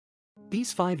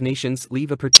These 5 nations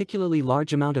leave a particularly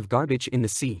large amount of garbage in the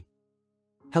sea.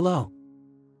 Hello.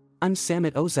 I'm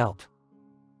Samit Ozelp.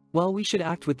 While we should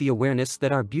act with the awareness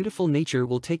that our beautiful nature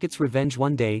will take its revenge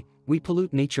one day, we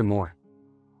pollute nature more.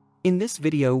 In this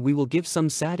video we will give some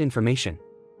sad information.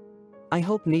 I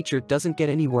hope nature doesn't get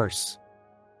any worse.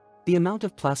 The amount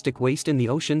of plastic waste in the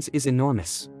oceans is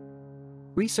enormous.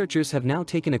 Researchers have now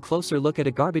taken a closer look at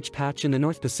a garbage patch in the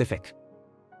North Pacific.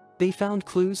 They found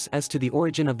clues as to the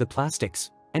origin of the plastics,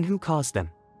 and who caused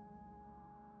them.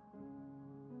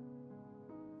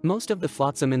 Most of the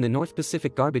flotsam in the North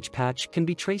Pacific garbage patch can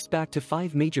be traced back to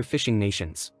 5 major fishing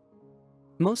nations.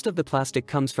 Most of the plastic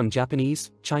comes from Japanese,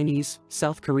 Chinese,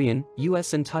 South Korean,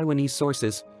 US and Taiwanese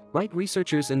sources, write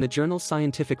researchers in the journal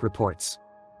Scientific Reports.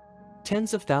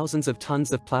 Tens of thousands of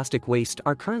tons of plastic waste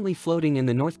are currently floating in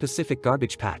the North Pacific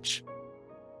garbage patch.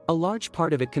 A large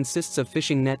part of it consists of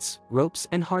fishing nets, ropes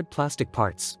and hard plastic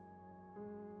parts.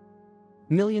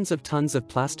 Millions of tons of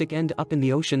plastic end up in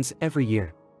the oceans every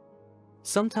year.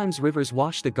 Sometimes rivers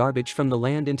wash the garbage from the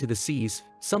land into the seas,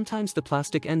 sometimes the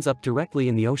plastic ends up directly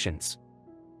in the oceans.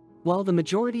 While the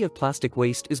majority of plastic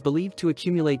waste is believed to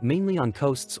accumulate mainly on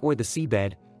coasts or the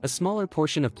seabed, a smaller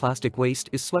portion of plastic waste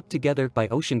is swept together by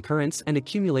ocean currents and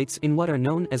accumulates in what are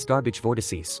known as garbage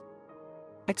vortices.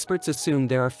 Experts assume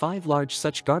there are 5 large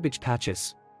such garbage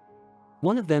patches.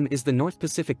 One of them is the North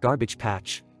Pacific garbage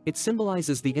patch. It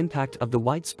symbolizes the impact of the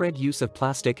widespread use of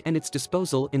plastic and its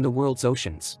disposal in the world's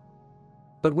oceans.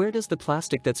 But where does the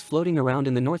plastic that's floating around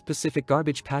in the North Pacific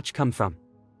garbage patch come from?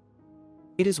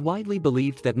 It is widely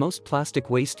believed that most plastic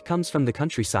waste comes from the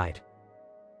countryside.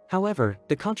 However,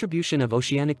 the contribution of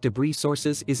oceanic debris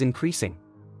sources is increasing.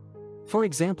 For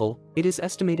example, it is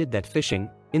estimated that fishing,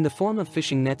 in the form of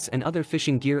fishing nets and other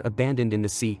fishing gear abandoned in the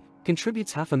sea,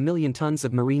 contributes 500,000 tons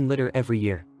of marine litter every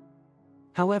year.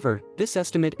 However, this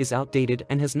estimate is outdated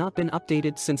and has not been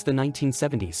updated since the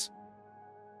 1970s.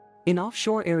 In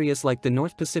offshore areas like the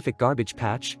North Pacific garbage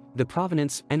patch, the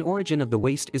provenance and origin of the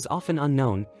waste is often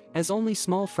unknown, as only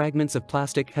small fragments of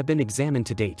plastic have been examined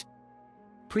to date.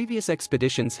 Previous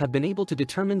expeditions have been able to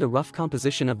determine the rough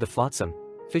composition of the flotsam.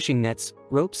 Fishing nets,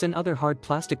 ropes and other hard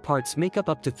plastic parts make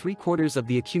up to 3/4 of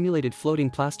the accumulated floating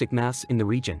plastic mass in the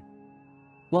region.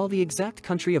 While the exact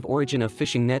country of origin of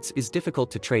fishing nets is difficult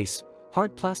to trace,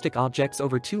 hard plastic objects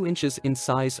over 2 inches in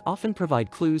size often provide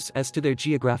clues as to their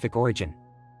geographic origin.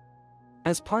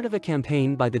 As part of a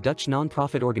campaign by the Dutch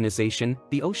non-profit organization,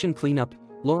 the Ocean Cleanup,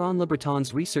 Laurent Le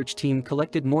Breton's research team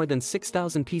collected more than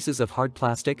 6,000 pieces of hard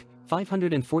plastic,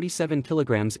 547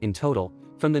 kilograms in total,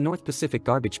 from the North Pacific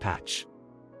garbage patch.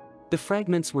 The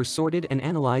fragments were sorted and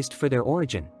analyzed for their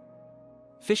origin.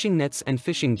 Fishing nets and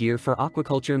fishing gear for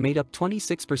aquaculture made up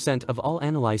 26% of all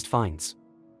analyzed finds.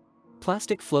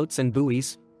 Plastic floats and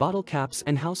buoys, bottle caps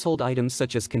and household items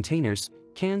such as containers,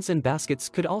 cans and baskets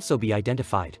could also be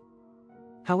identified.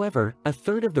 However,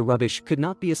 1/3 of the rubbish could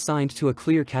not be assigned to a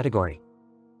clear category.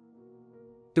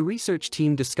 The research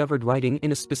team discovered writing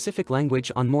in a specific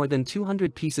language on more than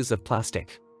 200 pieces of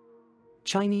plastic.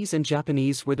 Chinese and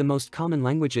Japanese were the most common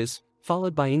languages,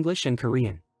 followed by English and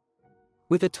Korean.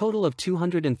 With a total of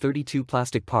 232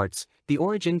 plastic parts, the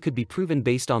origin could be proven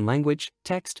based on language,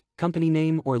 text, company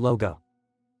name or logo.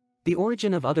 The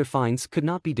origin of other finds could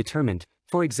not be determined,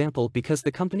 for example because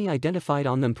the company identified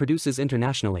on them produces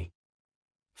internationally.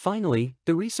 Finally,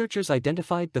 the researchers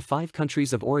identified the 5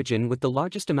 countries of origin with the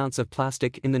largest amounts of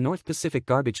plastic in the North Pacific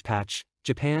garbage patch: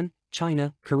 Japan,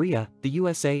 China, Korea, the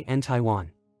USA and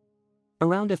Taiwan.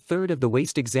 Around 1/3 of the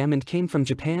waste examined came from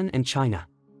Japan and China.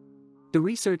 The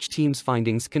research team's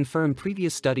findings confirm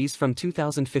previous studies from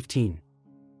 2015.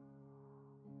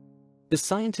 The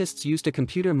scientists used a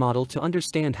computer model to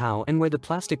understand how and where the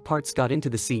plastic parts got into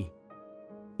the sea.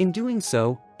 In doing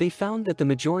so, they found that the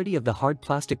majority of the hard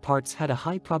plastic parts had a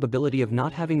high probability of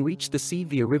not having reached the sea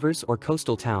via rivers or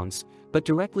coastal towns, but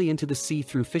directly into the sea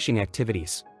through fishing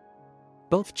activities.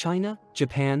 Both China,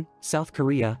 Japan, South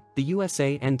Korea, the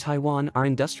USA and Taiwan are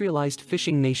industrialized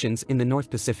fishing nations in the North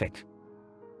Pacific.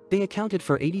 They accounted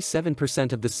for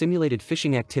 87% of the simulated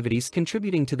fishing activities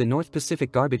contributing to the North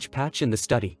Pacific garbage patch in the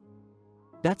study.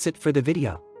 That's it for the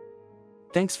video.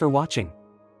 Thanks for watching.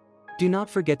 Do not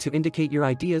forget to indicate your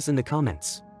ideas in the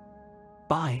comments.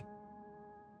 Bye.